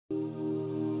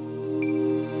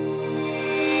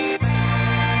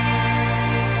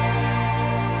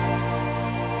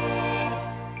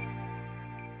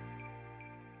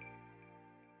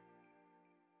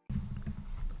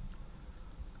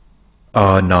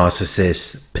Are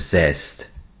narcissists possessed?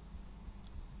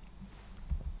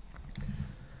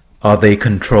 Are they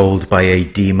controlled by a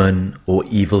demon or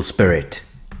evil spirit?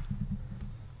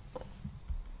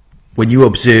 When you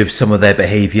observe some of their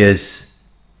behaviors,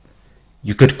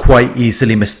 you could quite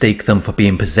easily mistake them for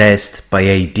being possessed by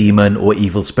a demon or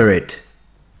evil spirit.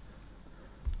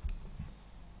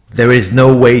 There is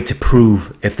no way to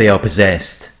prove if they are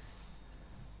possessed,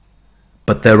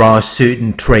 but there are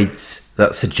certain traits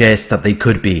that suggest that they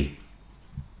could be.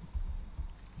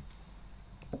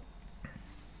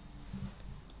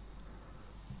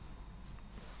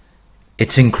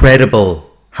 It's incredible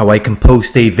how I can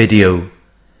post a video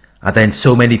and then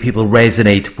so many people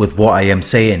resonate with what I am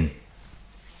saying.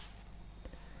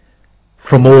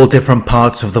 From all different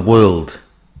parts of the world.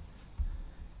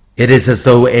 It is as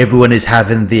though everyone is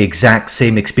having the exact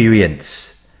same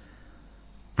experience,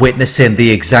 witnessing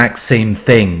the exact same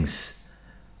things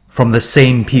from the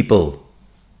same people.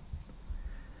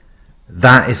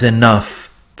 That is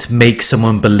enough to make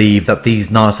someone believe that these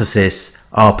narcissists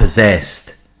are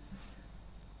possessed.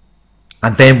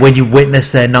 And then when you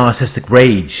witness their narcissistic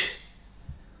rage,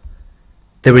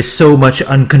 there is so much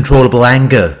uncontrollable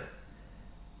anger.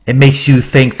 It makes you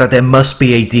think that there must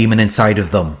be a demon inside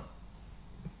of them.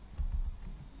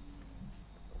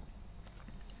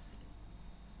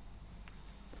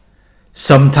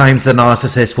 Sometimes the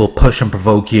narcissist will push and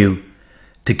provoke you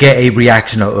to get a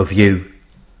reaction out of you.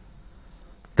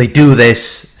 They do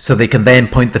this so they can then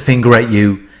point the finger at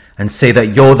you and say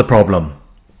that you're the problem.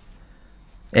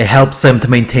 It helps them to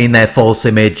maintain their false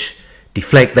image,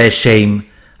 deflect their shame,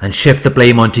 and shift the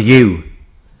blame onto you.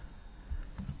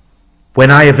 When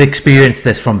I have experienced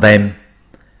this from them,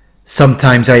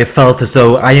 sometimes I have felt as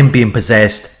though I am being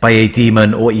possessed by a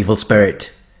demon or evil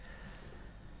spirit.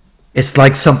 It's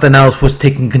like something else was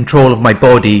taking control of my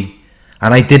body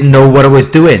and I didn't know what I was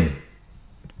doing.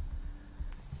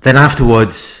 Then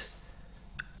afterwards,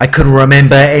 I couldn't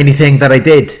remember anything that I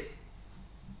did.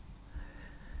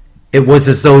 It was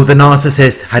as though the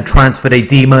narcissist had transferred a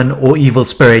demon or evil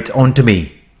spirit onto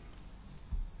me.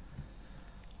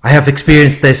 I have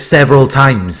experienced this several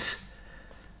times,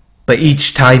 but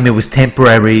each time it was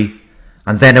temporary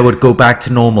and then I would go back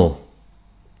to normal.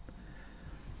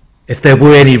 If there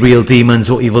were any real demons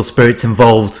or evil spirits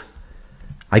involved,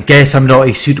 I guess I'm not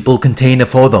a suitable container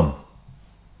for them.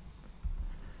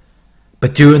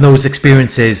 But during those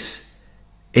experiences,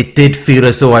 it did feel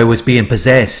as though I was being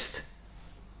possessed.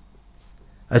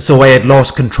 As though I had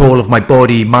lost control of my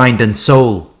body, mind and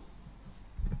soul.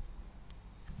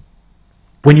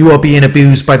 When you are being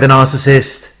abused by the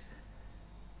narcissist,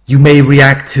 you may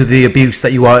react to the abuse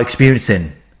that you are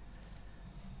experiencing.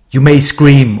 You may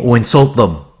scream or insult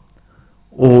them,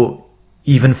 or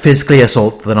even physically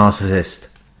assault the narcissist.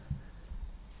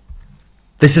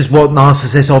 This is what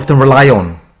narcissists often rely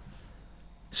on,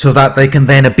 so that they can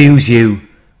then abuse you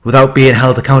without being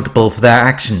held accountable for their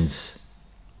actions.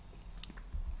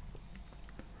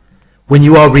 When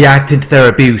you are reacting to their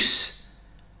abuse,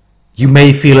 you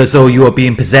may feel as though you are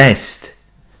being possessed.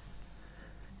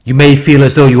 You may feel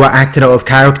as though you are acting out of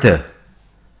character,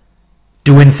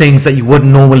 doing things that you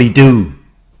wouldn't normally do.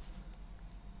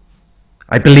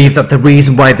 I believe that the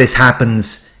reason why this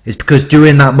happens is because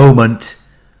during that moment,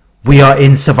 we are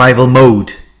in survival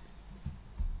mode.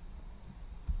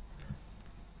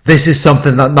 This is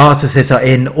something that narcissists are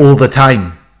in all the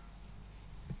time.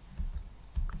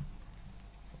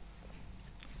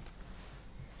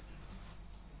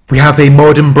 We have a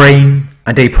modern brain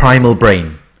and a primal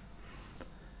brain.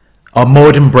 Our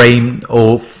modern brain,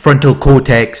 or frontal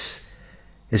cortex,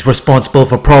 is responsible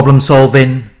for problem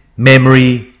solving,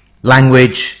 memory,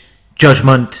 language,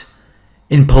 judgment,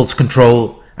 impulse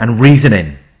control, and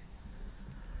reasoning.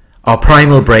 Our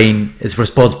primal brain is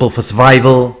responsible for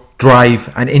survival,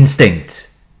 drive, and instinct.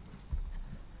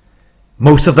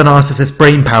 Most of the narcissist's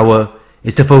brain power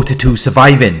is devoted to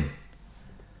surviving.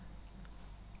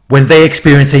 When they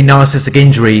experience a narcissistic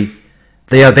injury,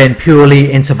 they are then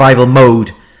purely in survival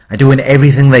mode and doing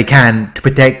everything they can to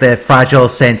protect their fragile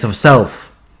sense of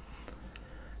self.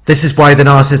 This is why the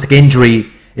narcissistic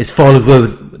injury is followed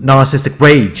with narcissistic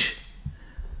rage.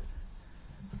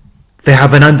 They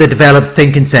have an underdeveloped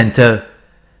thinking center,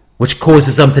 which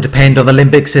causes them to depend on the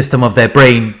limbic system of their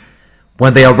brain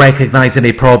when they are recognizing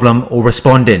a problem or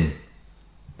responding.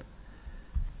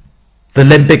 The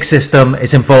limbic system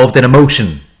is involved in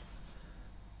emotion.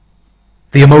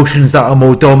 The emotions that are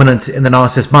more dominant in the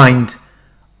narcissist's mind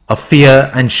are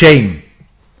fear and shame.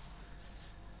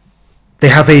 They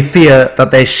have a fear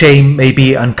that their shame may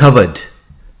be uncovered.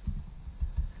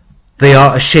 They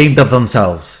are ashamed of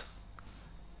themselves.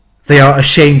 They are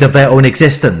ashamed of their own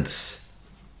existence.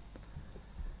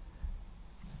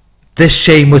 This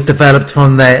shame was developed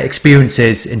from their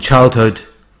experiences in childhood,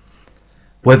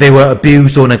 where they were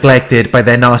abused or neglected by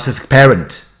their narcissistic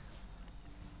parent.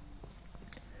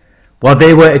 While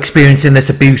they were experiencing this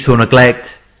abuse or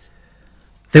neglect,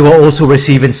 they were also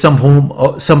receiving some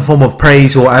form of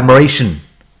praise or admiration.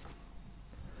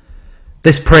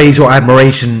 This praise or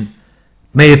admiration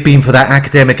may have been for their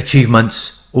academic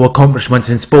achievements or accomplishments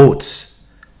in sports,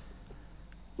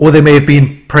 or they may have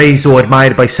been praised or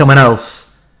admired by someone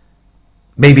else,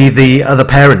 maybe the other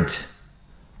parent.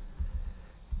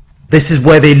 This is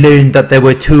where they learned that there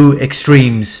were two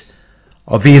extremes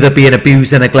of either being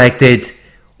abused and neglected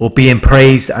or being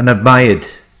praised and admired.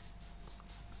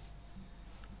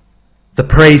 The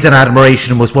praise and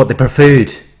admiration was what they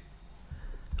preferred,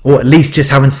 or at least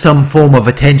just having some form of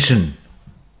attention.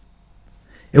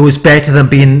 It was better than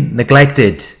being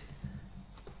neglected.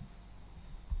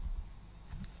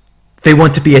 They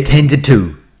want to be attended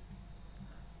to.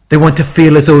 They want to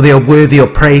feel as though they are worthy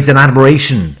of praise and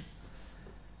admiration.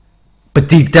 But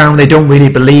deep down they don't really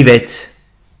believe it.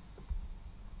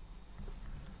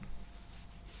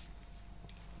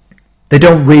 They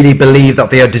don't really believe that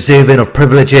they are deserving of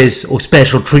privileges or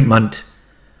special treatment.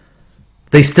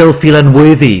 They still feel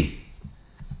unworthy.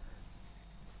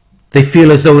 They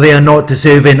feel as though they are not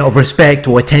deserving of respect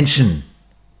or attention.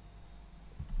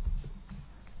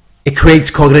 It creates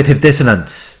cognitive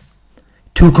dissonance,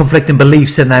 two conflicting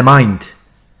beliefs in their mind.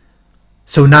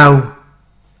 So now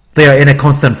they are in a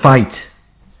constant fight.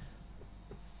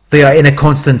 They are in a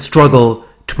constant struggle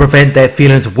to prevent their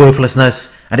feelings of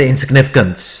worthlessness and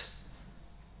insignificance.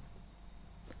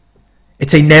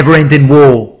 It's a never-ending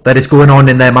war that is going on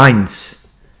in their minds.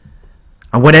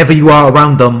 And whenever you are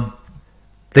around them,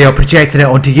 they are projecting it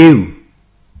onto you.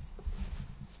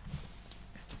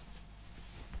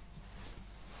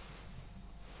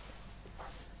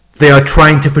 They are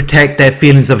trying to protect their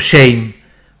feelings of shame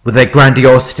with their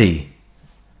grandiosity,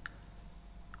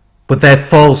 with their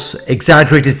false,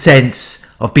 exaggerated sense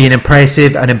of being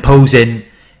impressive and imposing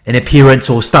in appearance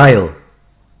or style.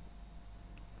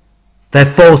 Their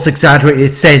false,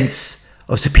 exaggerated sense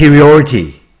of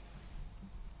superiority.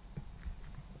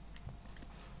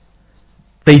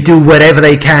 They do whatever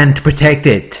they can to protect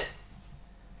it,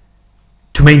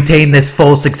 to maintain this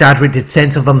false, exaggerated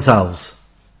sense of themselves.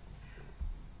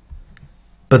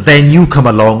 But then you come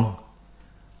along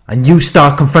and you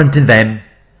start confronting them,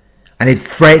 and it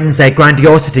threatens their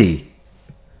grandiosity,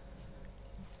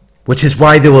 which is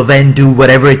why they will then do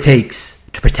whatever it takes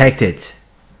to protect it.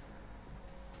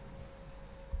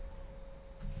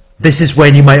 This is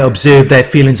when you might observe their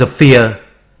feelings of fear,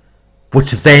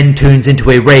 which then turns into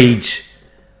a rage,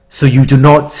 so you do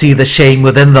not see the shame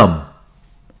within them.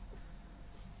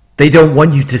 They don't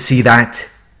want you to see that,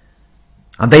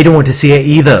 and they don't want to see it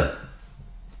either.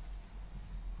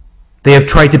 They have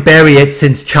tried to bury it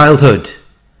since childhood,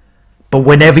 but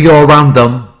whenever you're around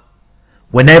them,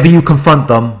 whenever you confront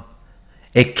them,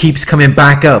 it keeps coming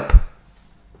back up.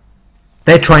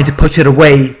 They're trying to push it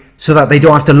away so that they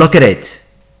don't have to look at it.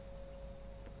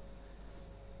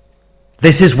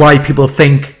 This is why people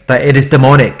think that it is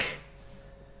demonic.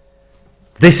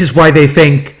 This is why they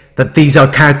think that these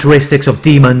are characteristics of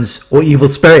demons or evil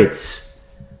spirits.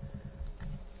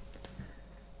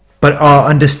 But our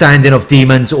understanding of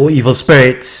demons or evil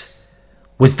spirits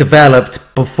was developed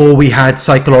before we had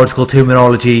psychological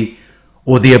terminology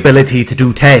or the ability to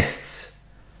do tests.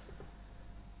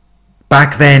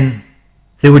 Back then,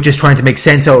 they were just trying to make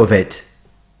sense out of it.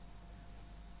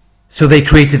 So they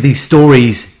created these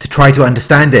stories to try to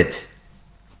understand it.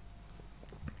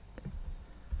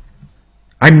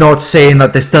 I'm not saying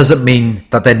that this doesn't mean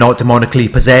that they're not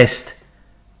demonically possessed.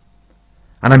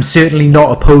 And I'm certainly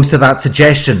not opposed to that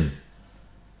suggestion.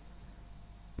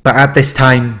 But at this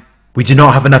time, we do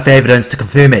not have enough evidence to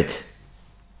confirm it.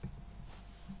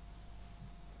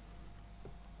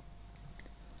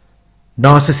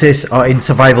 Narcissists are in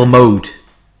survival mode.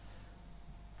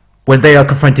 When they are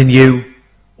confronting you,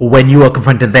 or when you are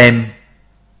confronting them,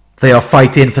 they are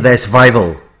fighting for their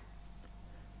survival.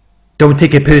 Don't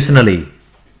take it personally.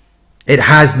 It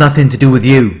has nothing to do with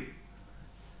you.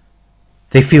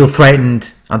 They feel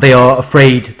threatened and they are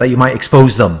afraid that you might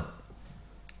expose them.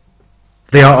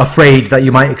 They are afraid that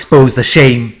you might expose the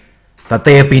shame that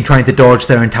they have been trying to dodge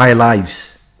their entire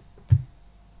lives.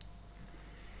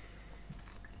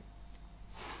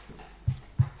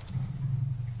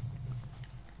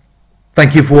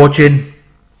 Thank you for watching.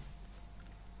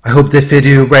 I hope this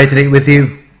video resonated with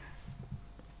you.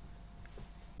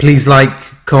 Please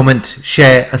like, comment,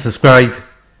 share and subscribe.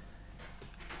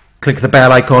 Click the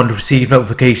bell icon to receive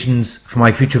notifications for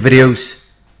my future videos.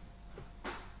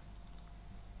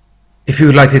 If you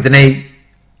would like to donate,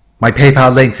 my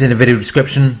PayPal link's in the video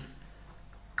description.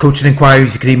 Coaching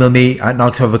inquiries, you can email me at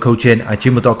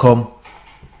narcsurvivorcoaching@gmail.com.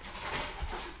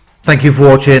 Thank you for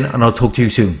watching, and I'll talk to you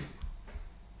soon.